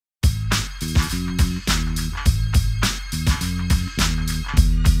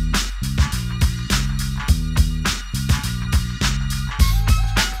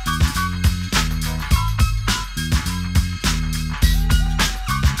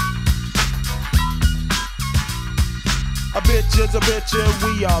A bitch is a bitch and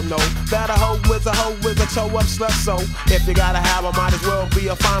we all know that a hoe is a toe up slut. So if you gotta have her, might as well be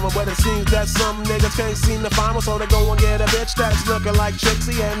a fine one. But it seems that some niggas can't seem to find one, so they go and get a bitch that's looking like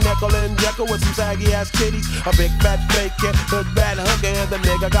Trixie and Hekkyl Jekkyl with some saggy ass titties, a big fat fake kid, hood bad hooker, and the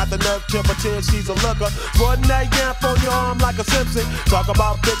nigga got the nerve to pretend she's a looker. Sportin' that yamp on your arm like a Simpson. Talk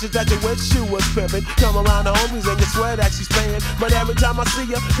about bitches that you wish you was pimpin'. Come around the homies and you swear that she's paying, but every time I see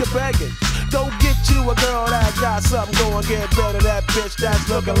you, you're begging. Go get you a girl that got something going, get rid of that bitch that's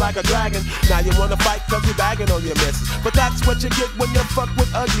looking like a dragon. Now you wanna fight cause you bagging on your missus, but that's what you get when you fuck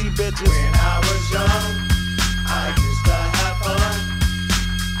with ugly bitches. When I was young, I used to have fun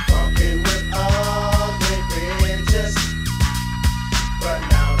fucking with ugly bitches, but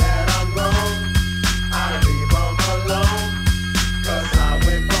now that I'm grown, I leave them alone, cause I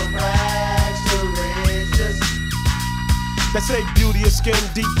went from rags to riches. They say beauty is skin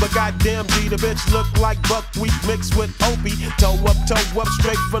deep, but goddamn G, the bitch look like buckwheat mixed with opie. Toe up,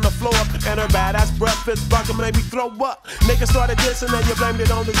 straight from the floor up, and her badass breath is bucking, made me throw up. Niggas started dissing and you blamed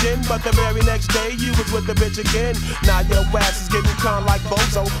it on the gin, but the very next day you was with the bitch again. Now your ass is getting con like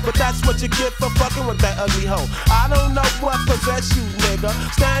bozo, but that's what you get for fucking with that ugly hoe. I don't know what possessed you, nigga.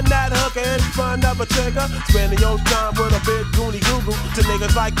 Stand that hooker in front of a trigger, spending your time with a big goony goo-goo. To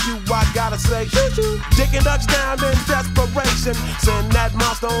niggas like you, I gotta say, shoo-shoo. Dickin' ducks down in desperation. Send that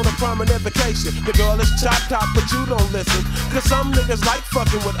monster on a permanent vacation. The girl is chop top, but you don't listen, cause some niggas like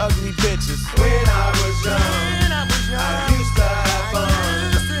fucking with ugly bitches. When I was young, I used to have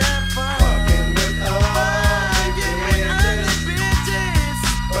fun fucking with ugly bitches,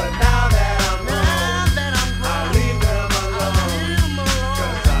 but now that I'm grown, I leave them alone,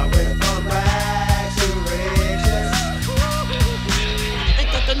 cause I went from rags to riches. Ain't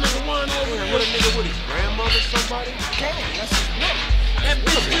that the nigga one over there? What a nigga with his grandmother, somebody? That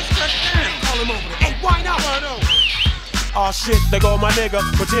bitch is touchdown. Call him over there. Hey, why not? Aw shit, there go my nigga,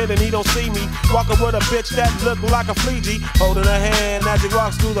 pretending he don't see me. Walking with a bitch that look like a fleegee, holding her hand as he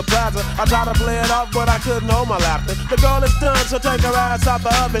walks through the plaza. I try to play it off, but I couldn't hold my laughter. The girl is done, so take her ass out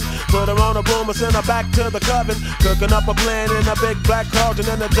the oven. Put her on a broom and send her back to the coven. Cooking up a plan in a big black cauldron,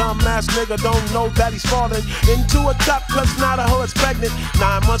 and the dumb ass nigga don't know that he's falling into a top, cause now the hoe is pregnant.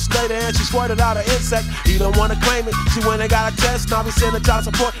 9 months later and she squirted out an insect. He don't wanna claim it, she went and got a test. Now he sending child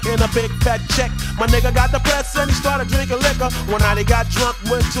support in a big fat check. My nigga got the press and he started drinking liquor. One night he got drunk,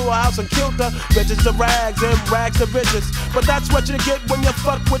 went to a house and killed her. Bitches to rags and rags to riches, but that's what you get when you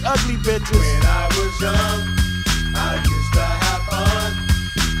fuck with ugly bitches. When I was young, I used to have fun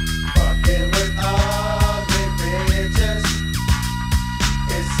fucking with ugly bitches.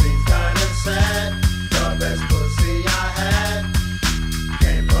 It seems kind of sad, the best pussy I had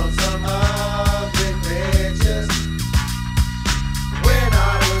came from some ugly bitches. When I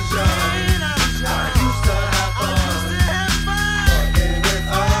was young, I used to have fun fucking with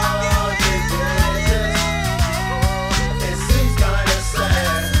ugly bitches. It seems kind of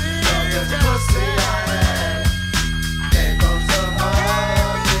sad, the best pussy I had came from some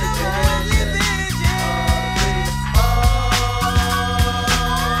ugly bitches.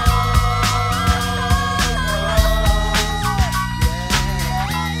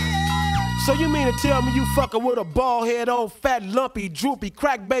 So you mean to tell me you fucking with a bald head, old fat, lumpy, droopy,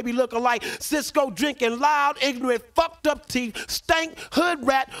 crack baby looking like Cisco, drinking loud, ignorant, fucked up teeth, stank, hood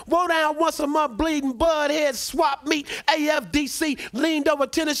rat, roll down once a month, bleeding, bud head, swap meat, AFDC, leaned over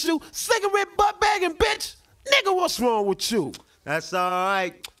tennis shoe, cigarette butt bagging, bitch? Nigga, what's wrong with you? That's all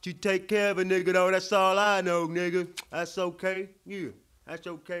right. You take care of a nigga, though. That's all I know, nigga. That's okay. Yeah, that's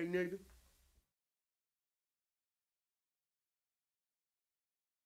okay, nigga.